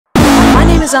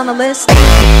name is on the list.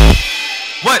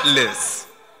 What list?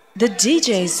 The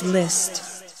DJ's list.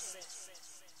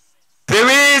 There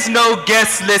is no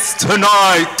guest list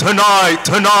tonight, tonight,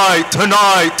 tonight,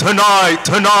 tonight, tonight,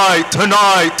 tonight,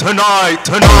 tonight, tonight, tonight,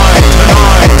 tonight,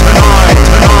 tonight, tonight,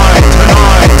 tonight,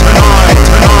 tonight,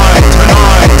 tonight,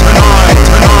 tonight, tonight,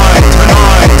 tonight,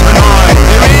 tonight, tonight.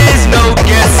 There is no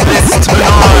guest list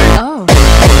tonight. Oh.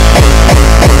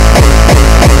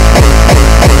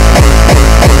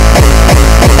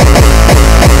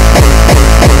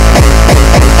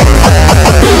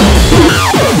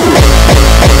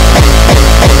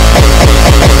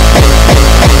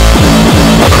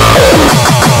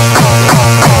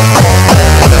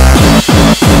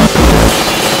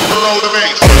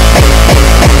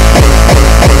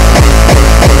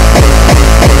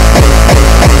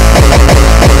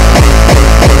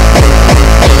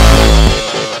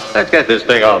 Let's get this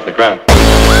thing off the ground. Excuse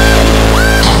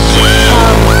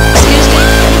me?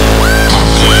 My name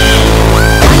is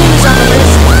on the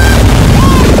list.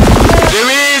 There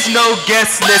is no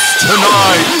guest list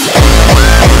tonight.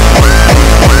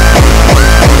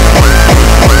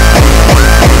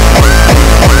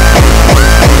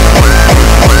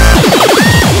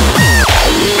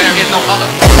 There is no other.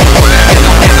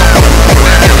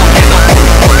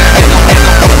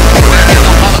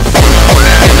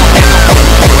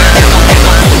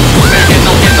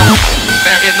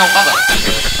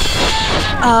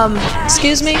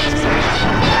 Excuse me?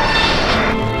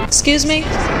 Excuse me?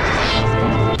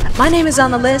 My name is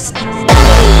on the list.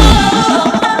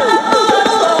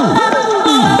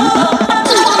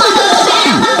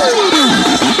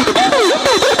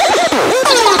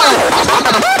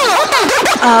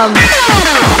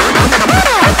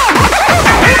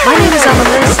 My name is on the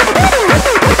list.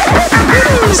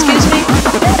 Excuse me?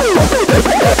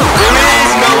 There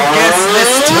is no guest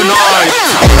list tonight.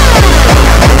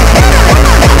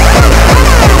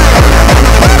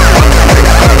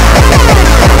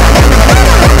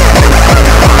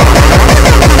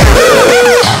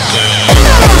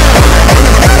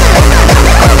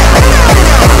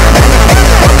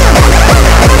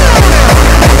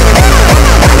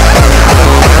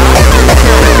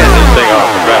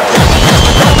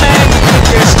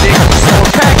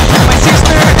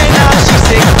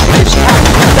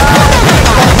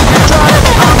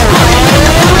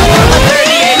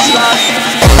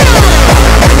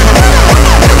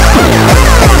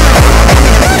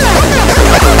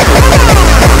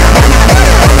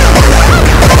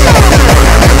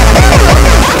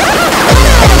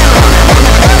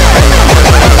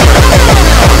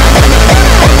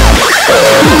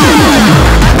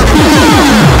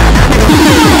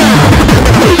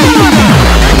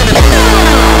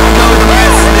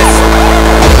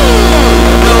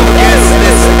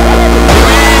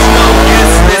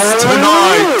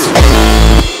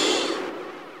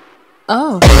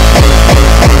 Oh.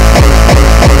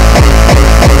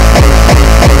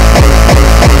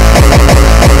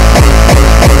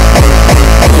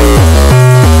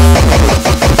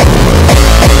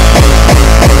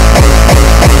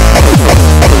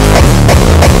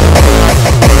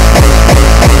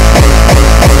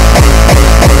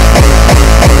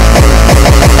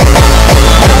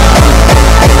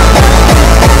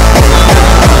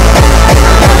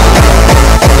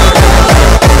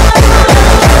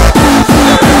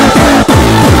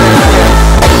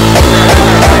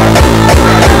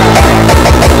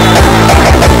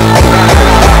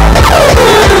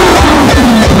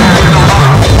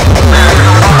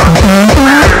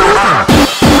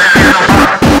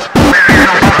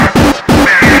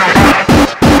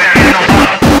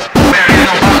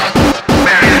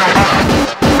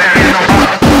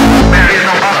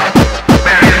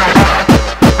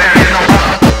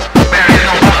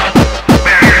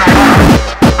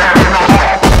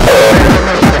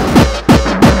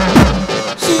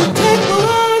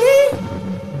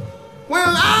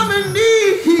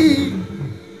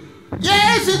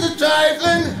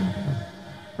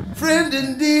 Friend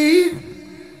indeed.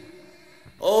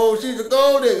 Oh, she's a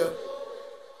gold digger.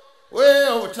 Way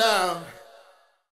over town.